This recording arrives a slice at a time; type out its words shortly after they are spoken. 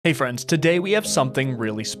Hey friends, today we have something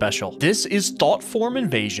really special. This is Thoughtform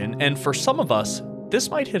Invasion, and for some of us, this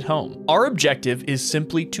might hit home. Our objective is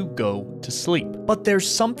simply to go to sleep, but there's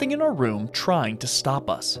something in our room trying to stop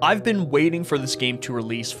us. I've been waiting for this game to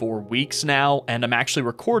release for weeks now, and I'm actually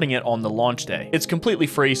recording it on the launch day. It's completely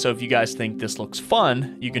free, so if you guys think this looks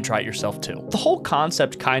fun, you can try it yourself too. The whole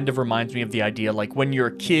concept kind of reminds me of the idea like when you're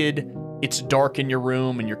a kid, it's dark in your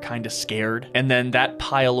room and you're kind of scared, and then that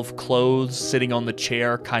pile of clothes sitting on the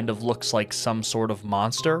chair kind of looks like some sort of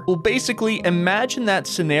monster. Well, basically, imagine that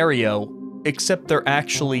scenario, except there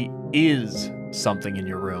actually is something in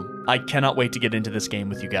your room. I cannot wait to get into this game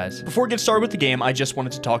with you guys. Before we get started with the game, I just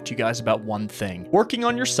wanted to talk to you guys about one thing. Working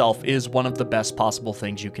on yourself is one of the best possible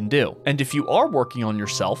things you can do. And if you are working on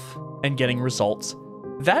yourself and getting results,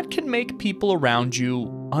 that can make people around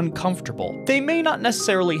you uncomfortable. They may not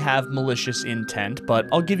necessarily have malicious intent, but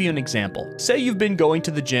I'll give you an example. Say you've been going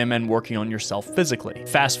to the gym and working on yourself physically.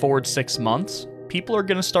 Fast forward 6 months, people are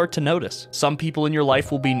gonna start to notice. Some people in your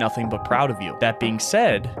life will be nothing but proud of you. That being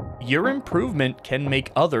said, your improvement can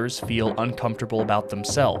make others feel uncomfortable about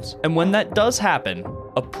themselves. And when that does happen,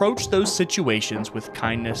 approach those situations with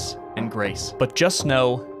kindness and grace. But just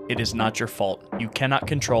know, it is not your fault. You cannot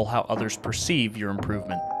control how others perceive your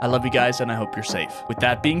improvement. I love you guys and I hope you're safe. With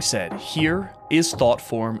that being said, here is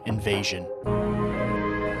Thoughtform Invasion.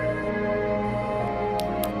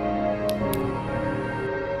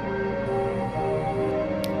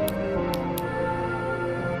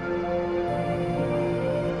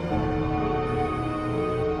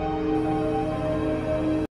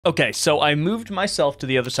 Okay, so I moved myself to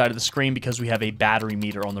the other side of the screen because we have a battery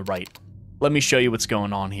meter on the right. Let me show you what's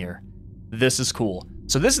going on here. This is cool.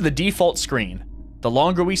 So this is the default screen. The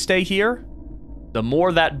longer we stay here, the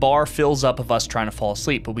more that bar fills up of us trying to fall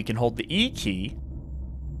asleep, but we can hold the E key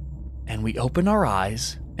and we open our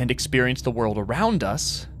eyes and experience the world around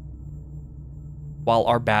us while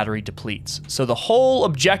our battery depletes. So the whole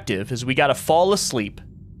objective is we gotta fall asleep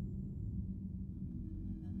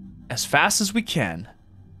as fast as we can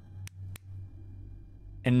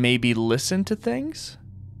and maybe listen to things.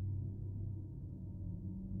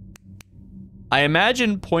 I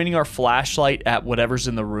imagine pointing our flashlight at whatever's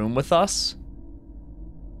in the room with us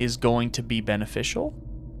is going to be beneficial.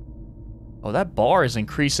 Oh, that bar is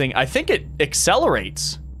increasing. I think it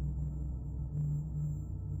accelerates.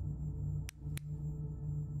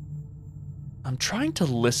 I'm trying to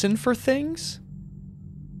listen for things,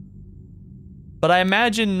 but I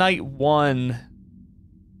imagine night 1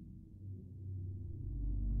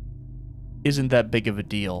 isn't that big of a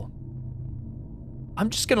deal. I'm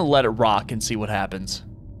just gonna let it rock and see what happens.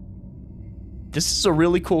 This is a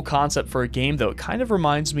really cool concept for a game, though. It kind of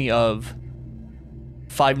reminds me of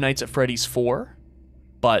Five Nights at Freddy's 4,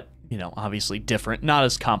 but, you know, obviously different, not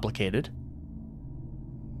as complicated.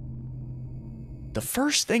 The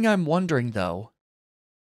first thing I'm wondering, though,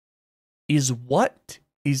 is what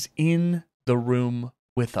is in the room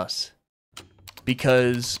with us?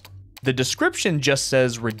 Because the description just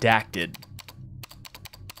says redacted.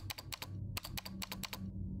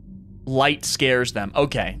 Light scares them.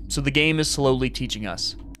 Okay, so the game is slowly teaching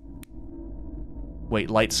us. Wait,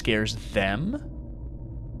 light scares them?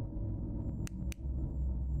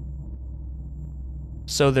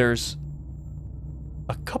 So there's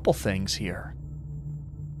a couple things here.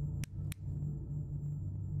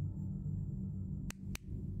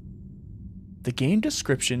 The game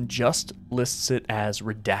description just lists it as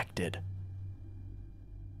redacted.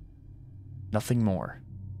 Nothing more.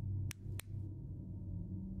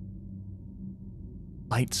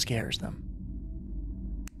 Light scares them.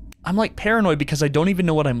 I'm like paranoid because I don't even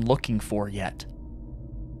know what I'm looking for yet.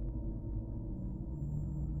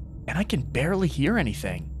 And I can barely hear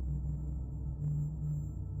anything.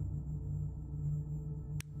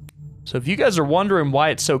 So if you guys are wondering why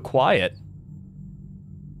it's so quiet,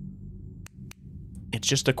 it's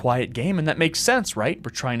just a quiet game, and that makes sense, right?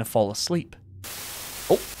 We're trying to fall asleep.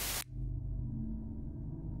 Oh.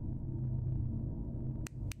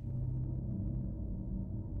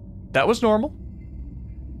 That was normal.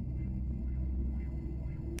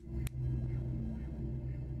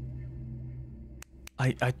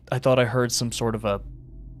 I thought I heard some sort of a...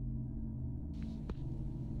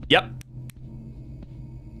 Yep.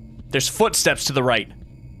 There's footsteps to the right.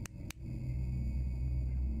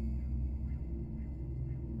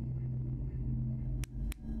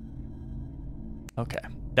 Okay.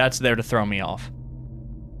 That's there to throw me off.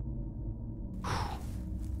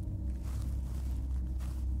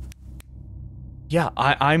 Yeah,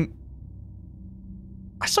 I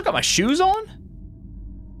still got my shoes on?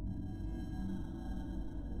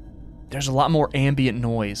 There's a lot more ambient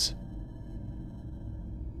noise.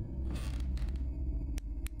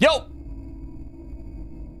 Yo!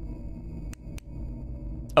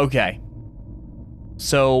 Okay.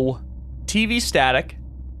 So, TV static,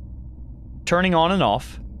 turning on and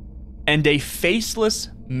off, and a faceless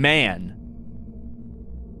man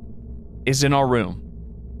is in our room.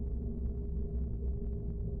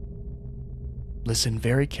 Listen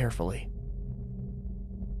very carefully.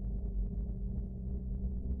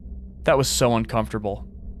 That was so uncomfortable.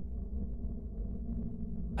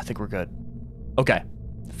 I think we're good. Okay.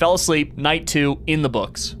 Fell asleep, night 2, in the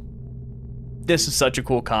books. This is such a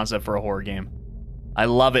cool concept for a horror game. I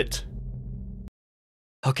love it.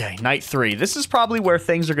 Okay, night 3. This is probably where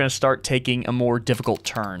things are going to start taking a more difficult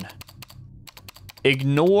turn.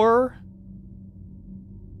 Ignore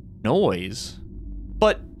noise.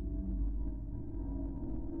 But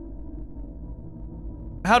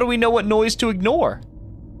how do we know what noise to ignore?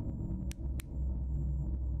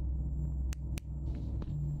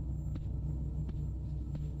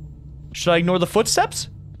 Should I ignore the footsteps?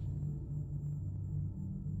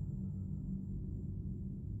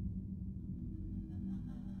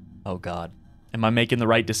 Oh God. Am I making the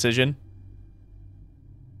right decision?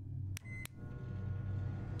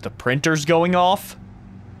 The printer's going off?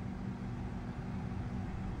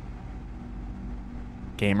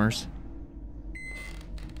 Gamers.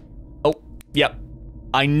 Oh, yep.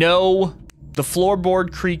 I know the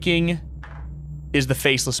floorboard creaking is the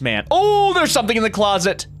faceless man. Oh, there's something in the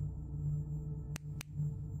closet!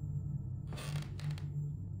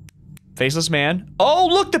 Faceless man. Oh,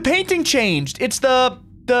 look, the painting changed. It's the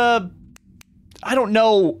I don't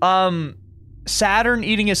know, Saturn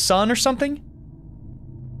eating his son or something?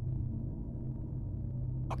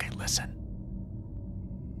 Okay, listen.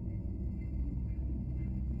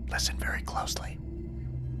 Listen very closely.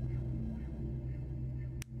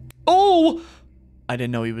 Oh! I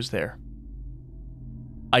didn't know he was there.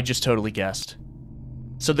 I just totally guessed.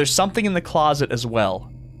 So there's something in the closet as well.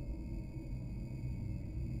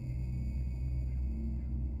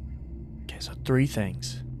 Okay, so 3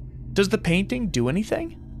 things. Does the painting do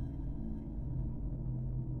anything?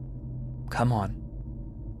 Come on.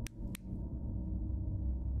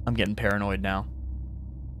 I'm getting paranoid now.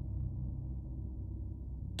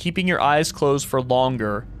 Keeping your eyes closed for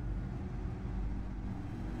longer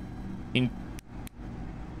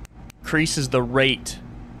increases the rate.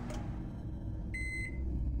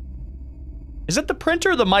 Is it the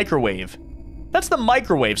printer or the microwave? That's the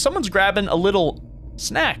microwave. Someone's grabbing a little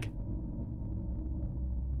snack.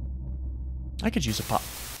 I could use a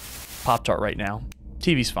Pop-Tart right now.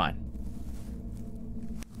 TV's fine.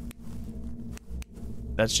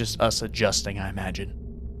 That's just us adjusting, I imagine.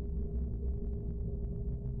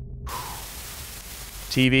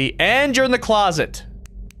 TV, and you're in the closet.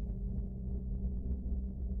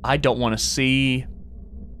 I don't want to see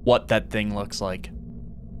what that thing looks like.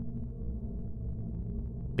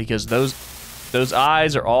 Because those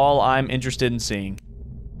eyes are all I'm interested in seeing.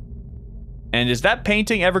 And is that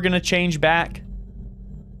painting ever gonna change back?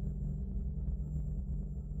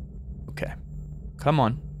 Okay. Come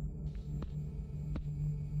on.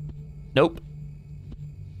 Nope.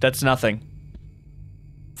 That's nothing.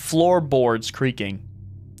 Floorboards creaking.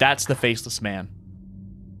 That's the faceless man.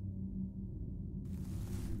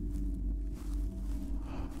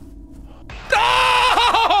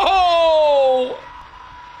 Oh!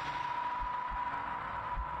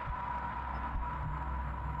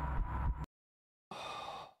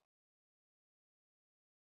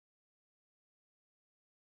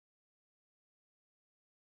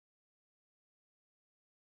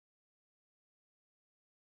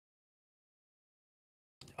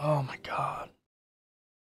 Oh my God.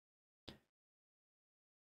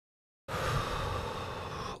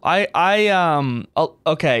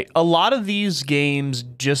 Okay, a lot of these games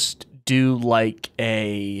just do like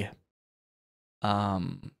a,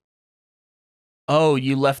 oh,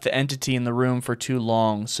 you left the entity in the room for too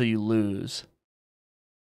long, so you lose.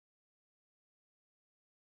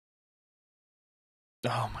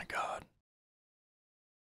 Oh my God.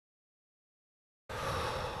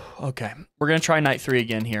 Okay, we're gonna try night 3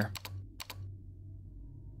 again here.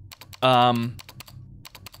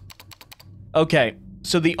 Okay,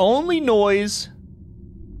 so the only noise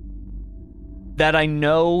that I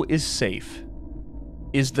know is safe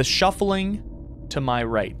is the shuffling to my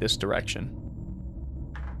right, this direction.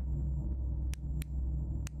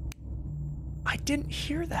 I didn't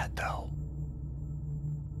hear that though.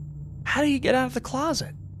 How do you get out of the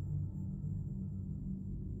closet?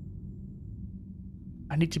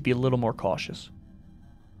 I need to be a little more cautious.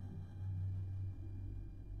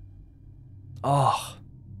 Oh.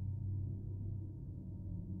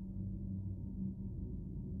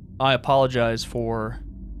 I apologize for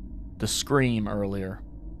the scream earlier.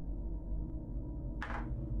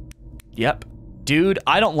 Yep. Dude,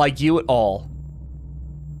 I don't like you at all.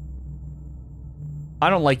 I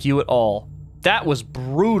don't like you at all. That was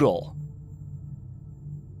brutal.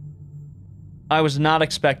 I was not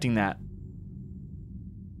expecting that.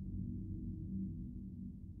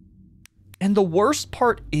 And the worst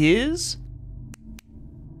part is,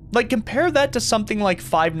 like, compare that to something like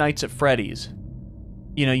Five Nights at Freddy's.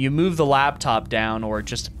 You know, you move the laptop down or it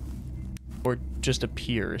just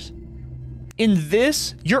appears. In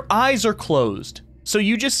this, your eyes are closed. So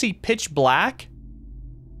you just see pitch black,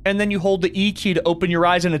 and then you hold the E key to open your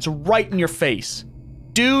eyes and it's right in your face.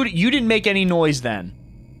 Dude, you didn't make any noise then.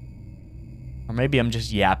 Or maybe I'm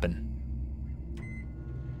just yapping.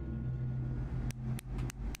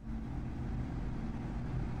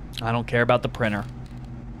 I don't care about the printer.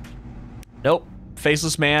 Nope.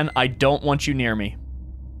 Faceless man, I don't want you near me.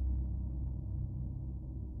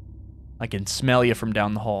 I can smell you from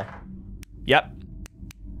down the hall. Yep.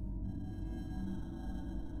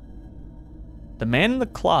 The man in the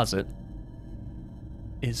closet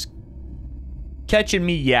is catching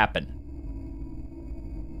me yapping.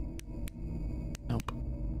 Nope.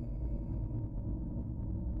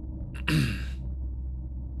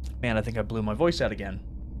 Man, I think I blew my voice out again.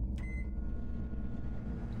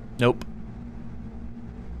 Nope.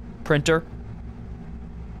 Printer.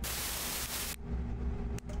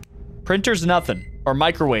 Printer's nothing. Or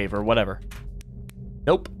microwave or whatever.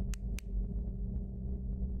 Nope.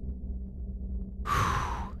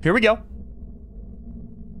 Here we go.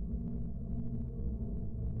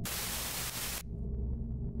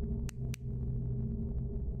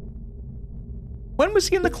 When was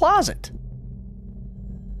he in the closet?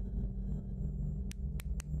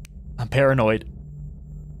 I'm paranoid.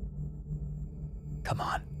 Come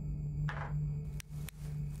on.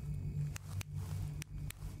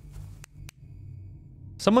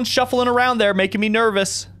 Someone's shuffling around there, making me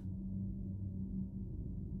nervous.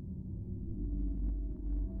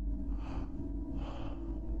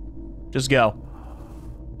 Just go.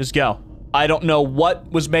 Just go. I don't know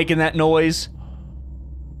what was making that noise.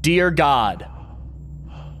 Dear God.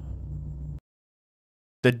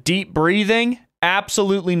 The deep breathing?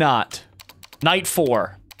 Absolutely not. Night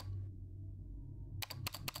 4.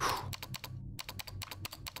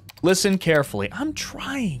 Listen carefully. I'm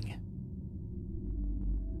trying.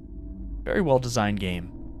 Very well designed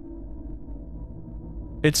game.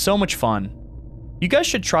 It's so much fun. You guys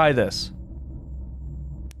should try this.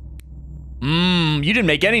 You didn't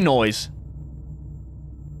make any noise.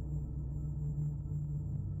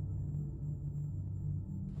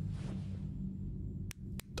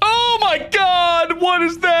 Oh my God! What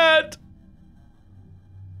is that?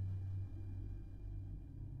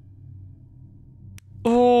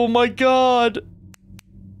 Oh my God!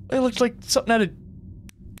 It looks like something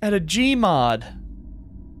out of Gmod.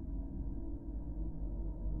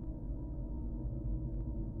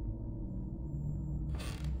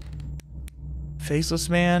 Faceless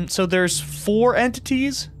man. So there's 4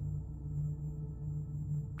 entities?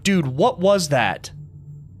 Dude, what was that?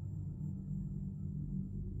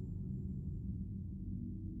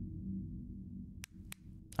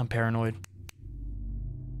 I'm paranoid.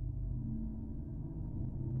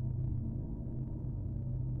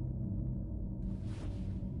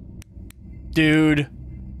 Dude.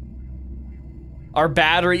 Our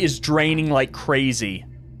battery is draining like crazy.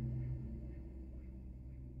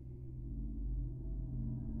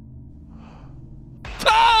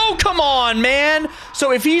 Oh, come on, man.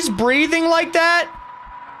 So if he's breathing like that,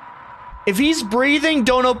 if he's breathing,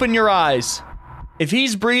 don't open your eyes. If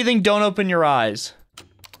he's breathing, don't open your eyes.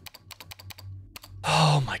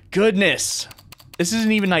 Oh my goodness. This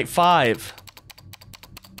isn't even night 5.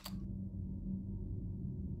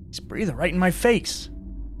 He's breathing right in my face.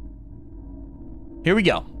 Here we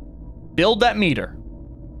go. Build that meter.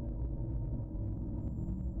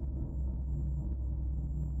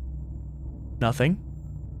 Nothing.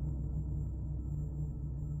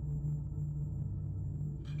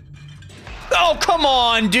 Oh, come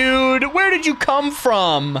on, dude. Where did you come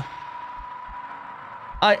from?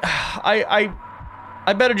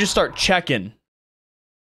 I better just start checking.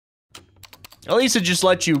 At least it just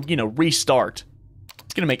lets you, you know, restart.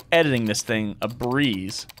 It's gonna make editing this thing a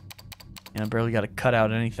breeze. And I barely gotta cut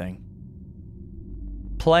out anything.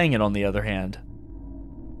 Playing it, on the other hand.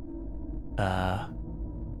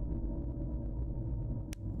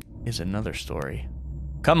 Is another story.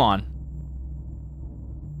 Come on.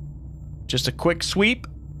 Just a quick sweep.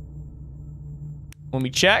 When we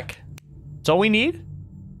check. That's all we need.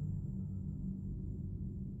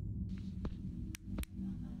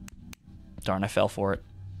 Darn, I fell for it.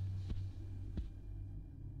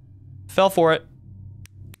 Fell for it.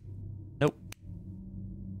 Nope.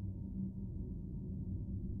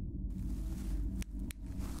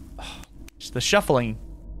 Just the shuffling.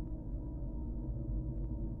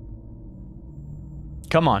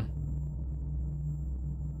 Come on.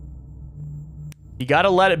 You gotta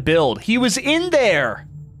let it build. He was in there!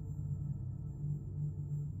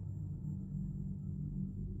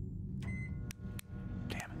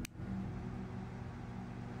 Damn it.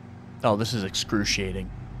 Oh, this is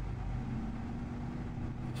excruciating.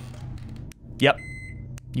 Yep.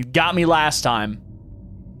 You got me last time.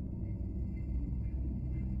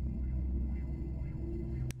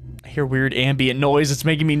 I hear weird ambient noise. It's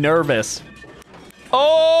making me nervous.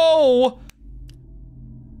 Oh!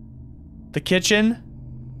 The kitchen.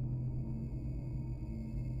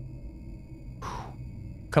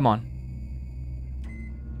 Come on.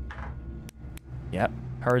 Yep,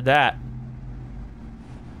 heard that.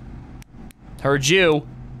 Heard you.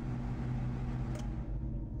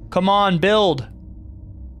 Come on, build.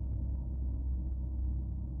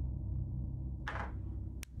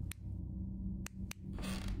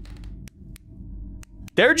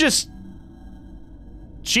 They're just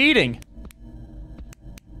cheating.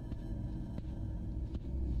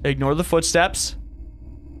 Ignore the footsteps.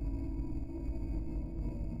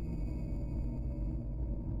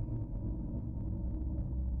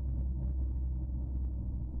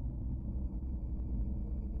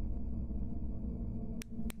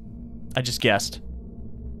 I just guessed.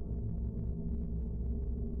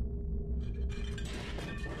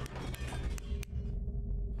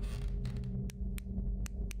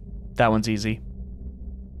 That one's easy.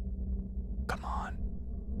 Come on.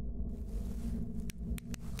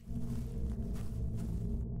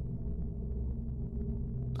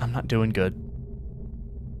 I'm not doing good.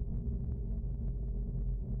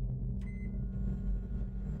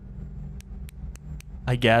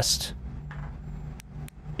 I guessed.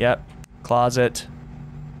 Yep. Closet.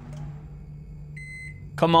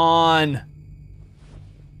 Come on.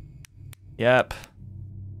 Yep.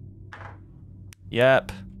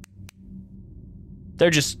 Yep. They're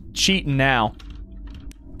just cheating now.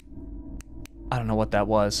 I don't know what that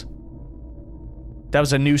was. That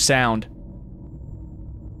was a new sound.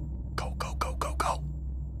 Go, go, go, go, go.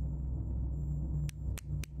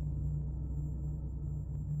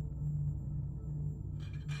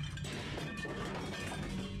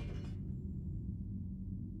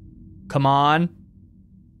 Come on.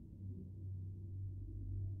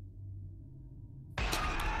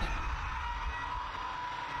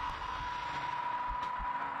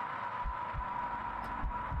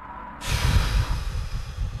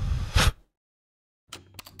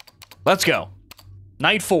 Let's go.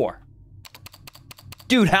 Night 4.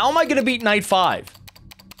 Dude, how am I gonna beat night 5?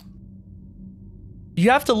 You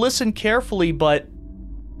have to listen carefully, but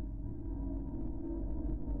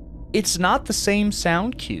it's not the same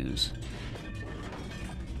sound cues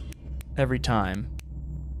every time.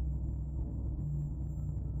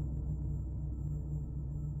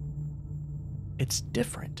 It's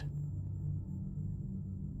different.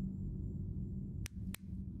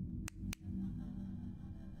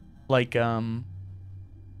 Like, the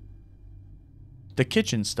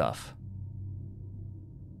kitchen stuff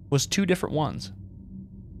was 2 different ones.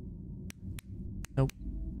 Nope.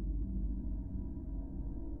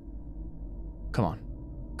 Come on.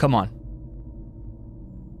 Come on.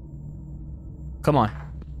 Come on.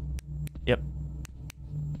 Yep.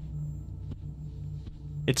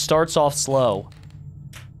 It starts off slow,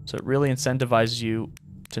 so it really incentivizes you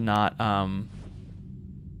to not,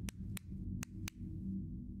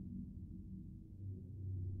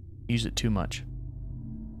 use it too much.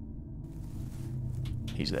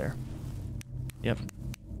 He's there. Yep.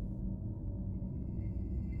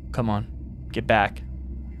 Come on. Get back.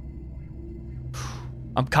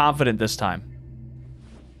 I'm confident this time.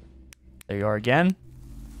 There you are again.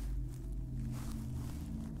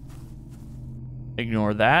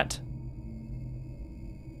 Ignore that.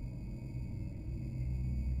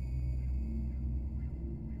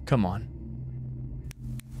 Come on.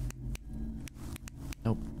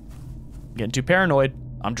 Nope. I'm getting too paranoid.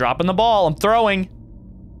 I'm dropping the ball. I'm throwing.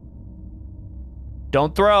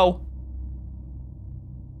 Don't throw.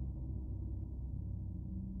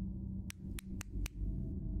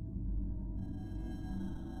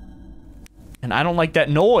 And I don't like that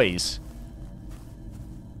noise.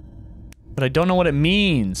 But I don't know what it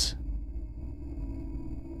means.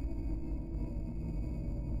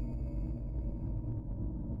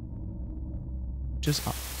 Just...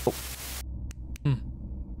 oh.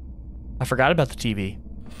 I forgot about the TV.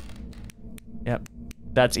 Yep.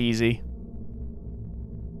 That's easy.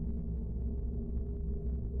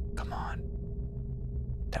 Come on.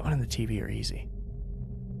 That one and the TV are easy.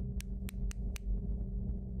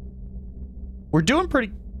 We're doing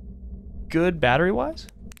pretty good battery-wise.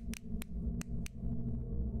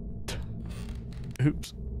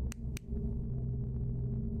 Oops.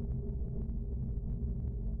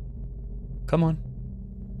 Come on.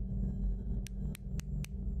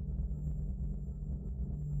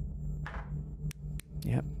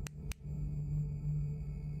 Yep.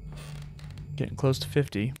 Getting close to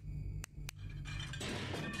 50.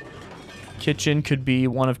 Kitchen could be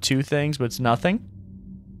one of two things, but it's nothing.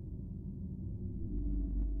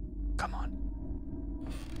 Come on.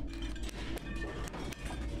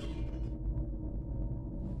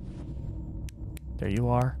 There you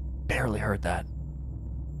are. Barely heard that.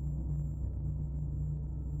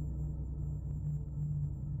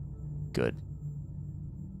 Good.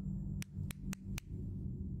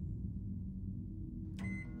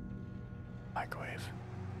 Microwave.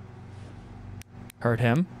 Heard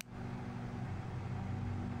him.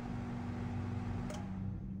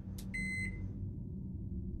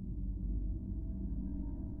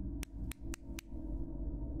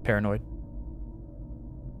 Paranoid.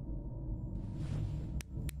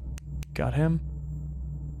 Got him.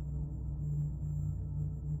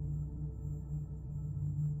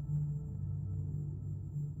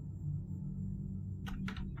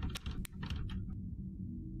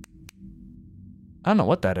 I don't know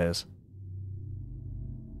what that is.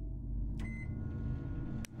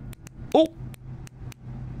 Oh!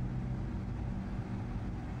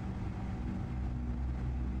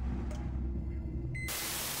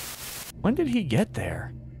 When did he get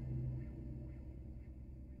there?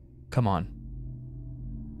 Come on.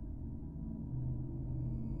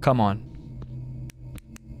 Come on.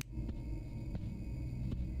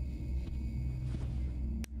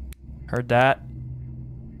 Heard that.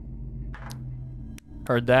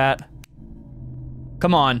 Heard that.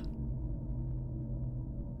 Come on.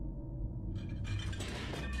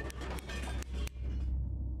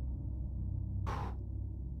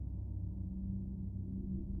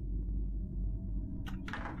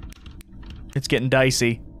 It's getting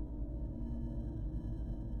dicey.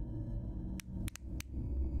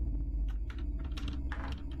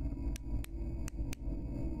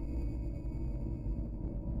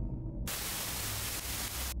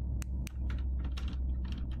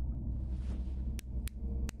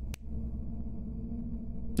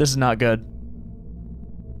 This is not good.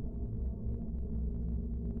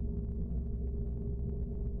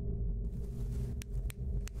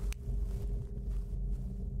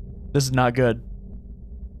 This is not good.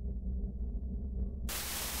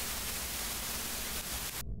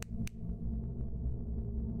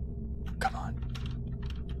 Come on.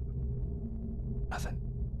 Nothing.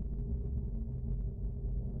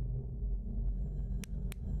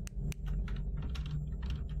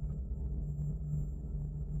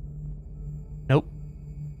 Nope.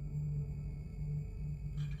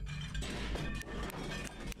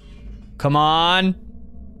 Come on.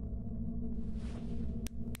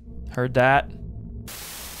 Heard that.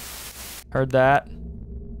 Heard that.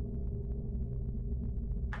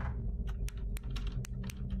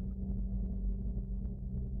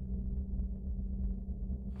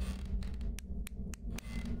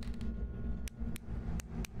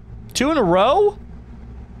 Two in a row?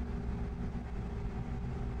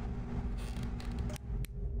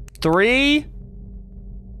 Three.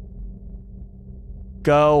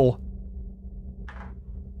 Go.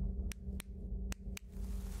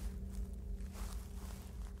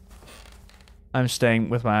 I'm staying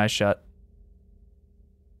with my eyes shut.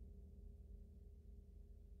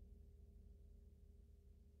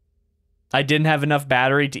 I didn't have enough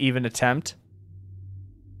battery to even attempt,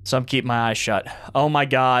 so I'm keeping my eyes shut. Oh my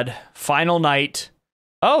god. Final night.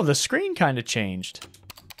 Oh, the screen kind of changed.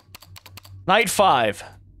 Night 5.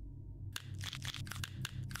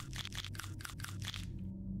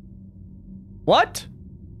 What?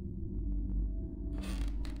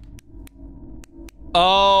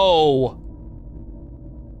 Oh.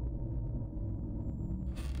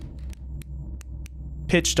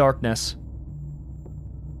 Pitch darkness.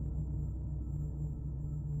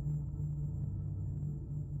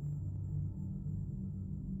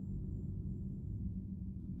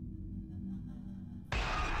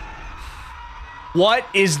 What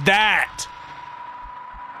is that?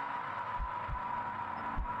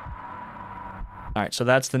 All right, so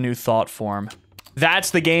that's the new Thoughtform.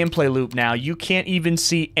 That's the gameplay loop now. You can't even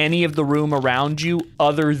see any of the room around you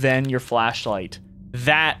other than your flashlight.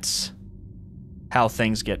 That's how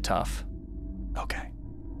things get tough. Okay.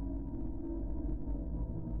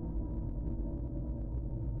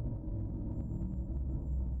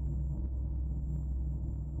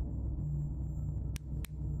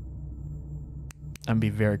 I'm gonna be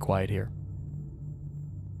very quiet here.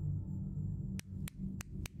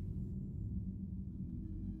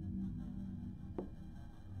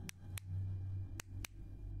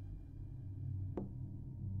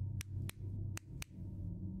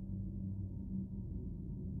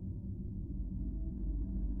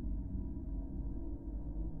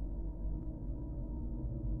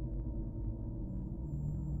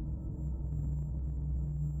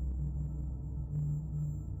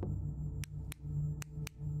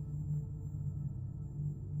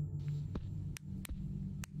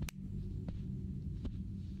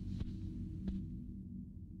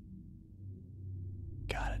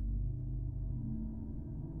 Got it.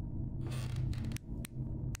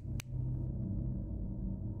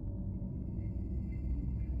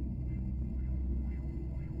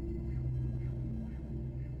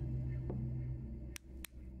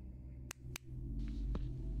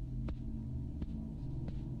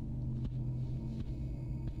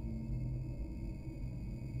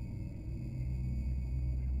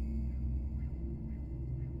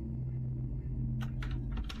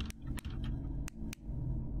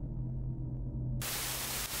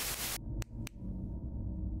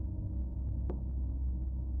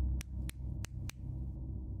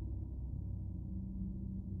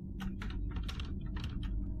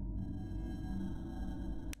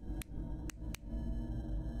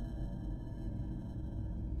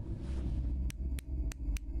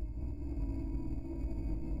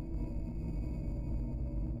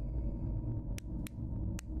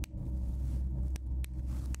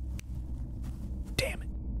 Damn it.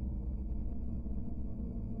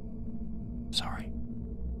 Sorry.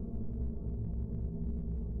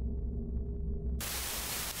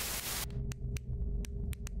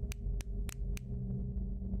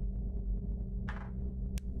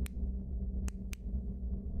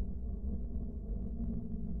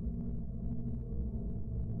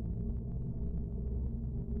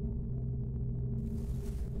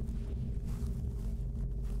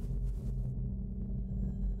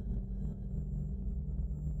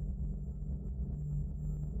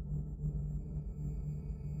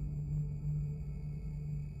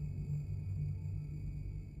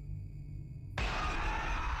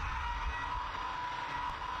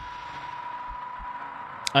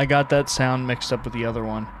 I got that sound mixed up with the other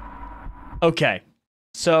one. Okay,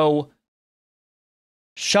 so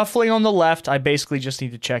shuffling on the left, I basically just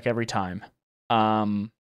need to check every time.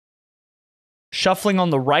 Shuffling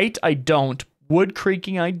on the right, I don't. Wood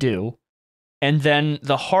creaking, I do. And then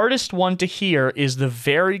the hardest one to hear is the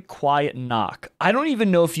very quiet knock. I don't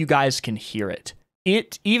even know if you guys can hear it.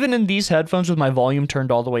 Even in these headphones with my volume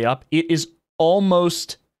turned all the way up, it is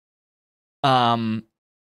almost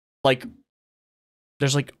like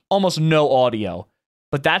there's like almost no audio.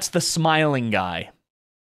 But that's the smiling guy.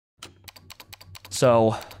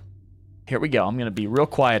 So here we go. I'm going to be real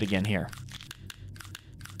quiet again here.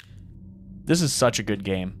 This is such a good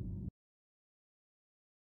game.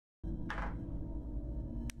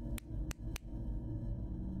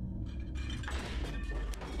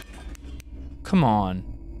 Come on.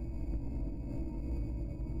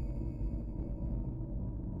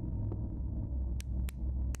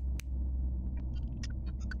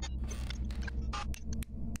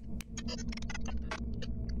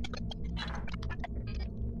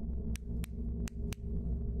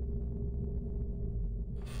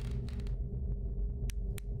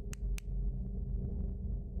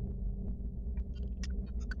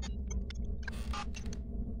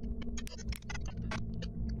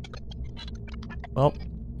 Well,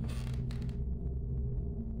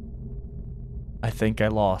 I think I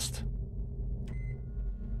lost.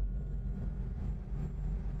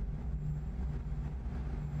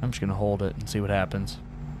 I'm just gonna hold it and see what happens.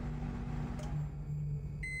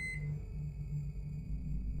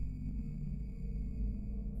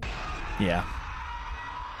 Yeah.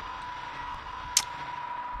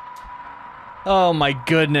 Oh my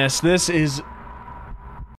goodness, this is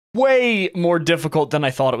way more difficult than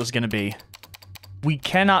I thought it was gonna be. We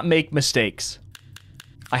cannot make mistakes.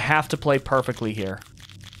 I have to play perfectly here.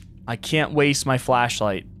 I can't waste my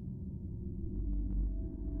flashlight.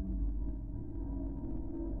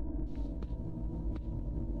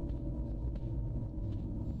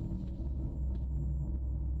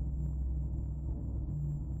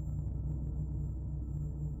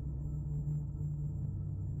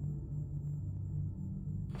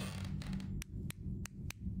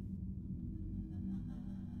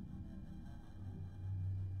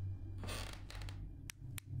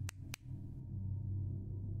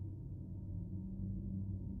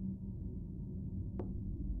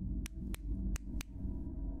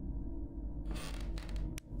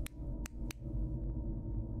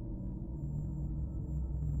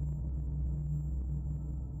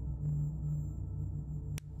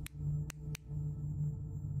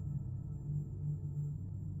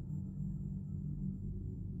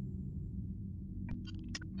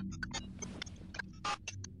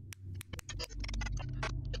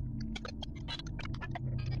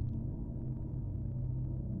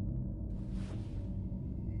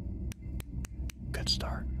 good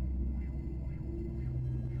start.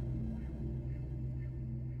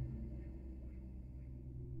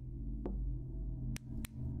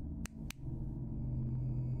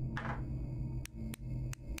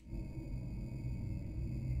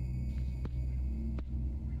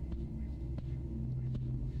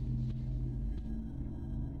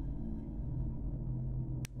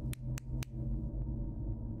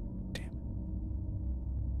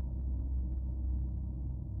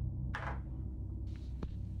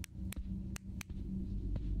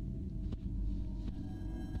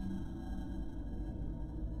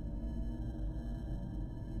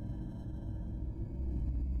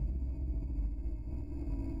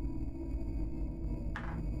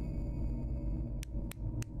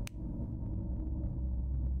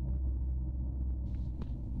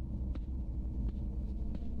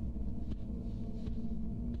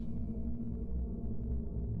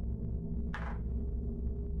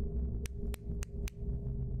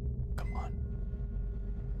 Come on.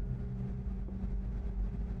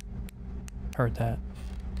 Heard that.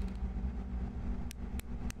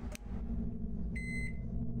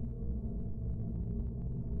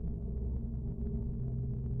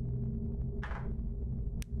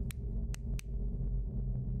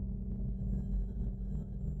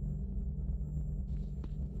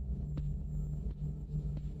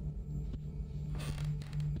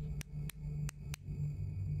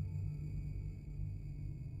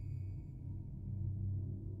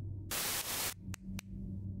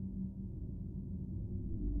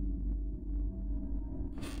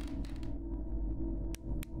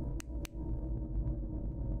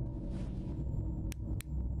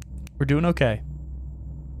 We're doing okay.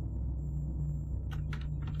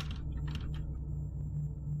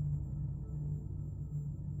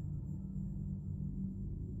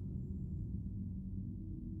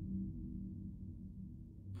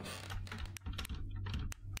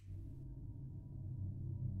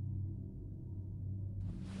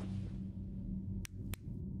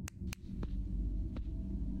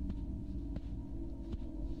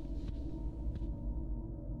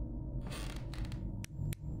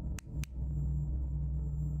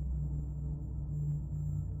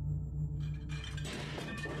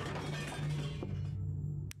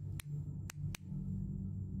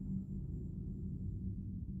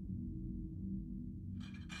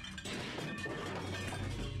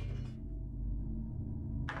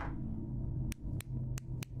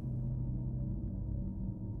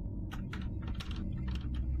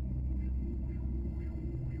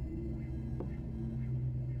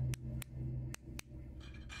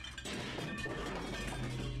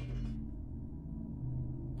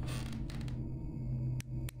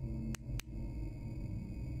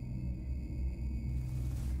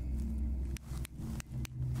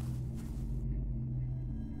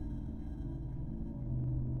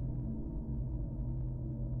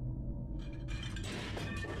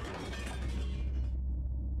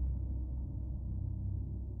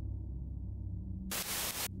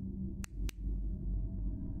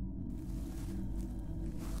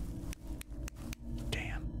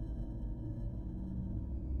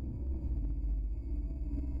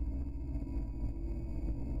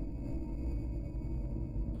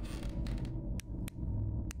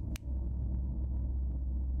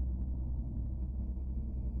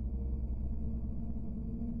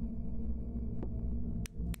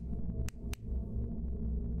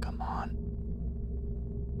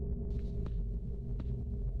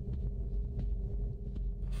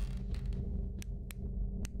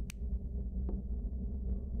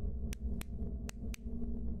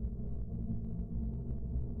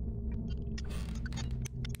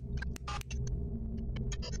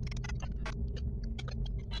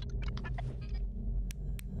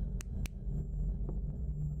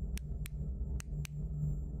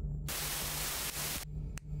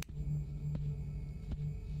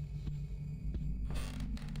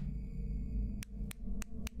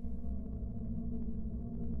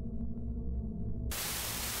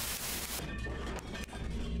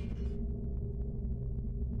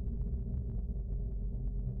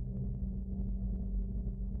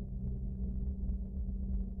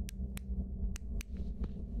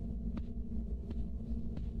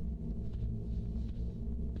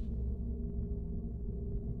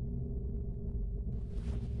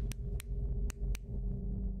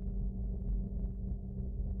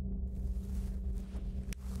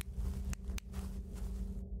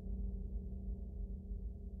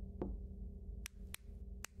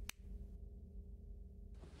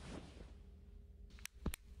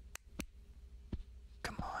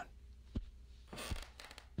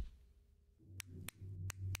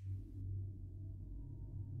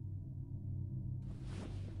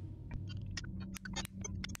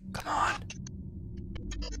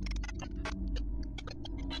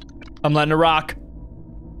 I'm letting it rock.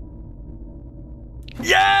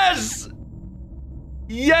 Yes!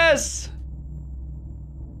 Yes!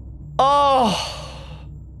 Oh.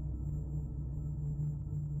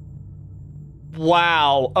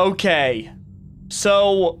 Wow. Okay.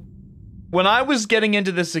 So, when I was getting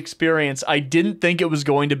into this experience, I didn't think it was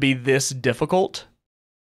going to be this difficult.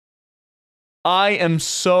 I am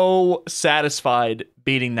so satisfied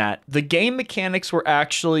beating that. The game mechanics were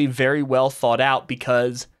actually very well thought out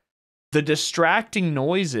because the distracting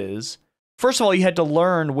noises, first of all, you had to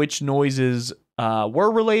learn which noises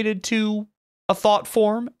were related to a thought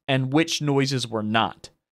form and which noises were not.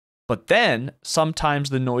 But then sometimes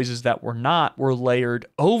the noises that were not were layered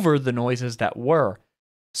over the noises that were.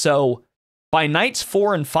 So by nights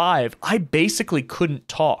 4 and 5, I basically couldn't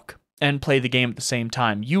talk and play the game at the same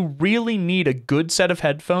time. You really need a good set of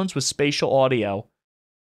headphones with spatial audio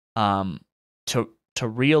to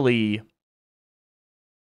really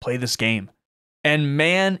play this game. And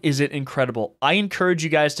man, is it incredible. I encourage you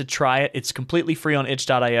guys to try it. It's completely free on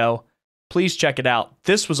itch.io. Please check it out.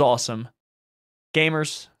 This was awesome.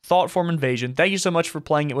 Gamers, Thoughtform Invasion, thank you so much for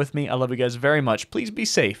playing it with me. I love you guys very much. Please be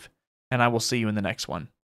safe, and I will see you in the next one.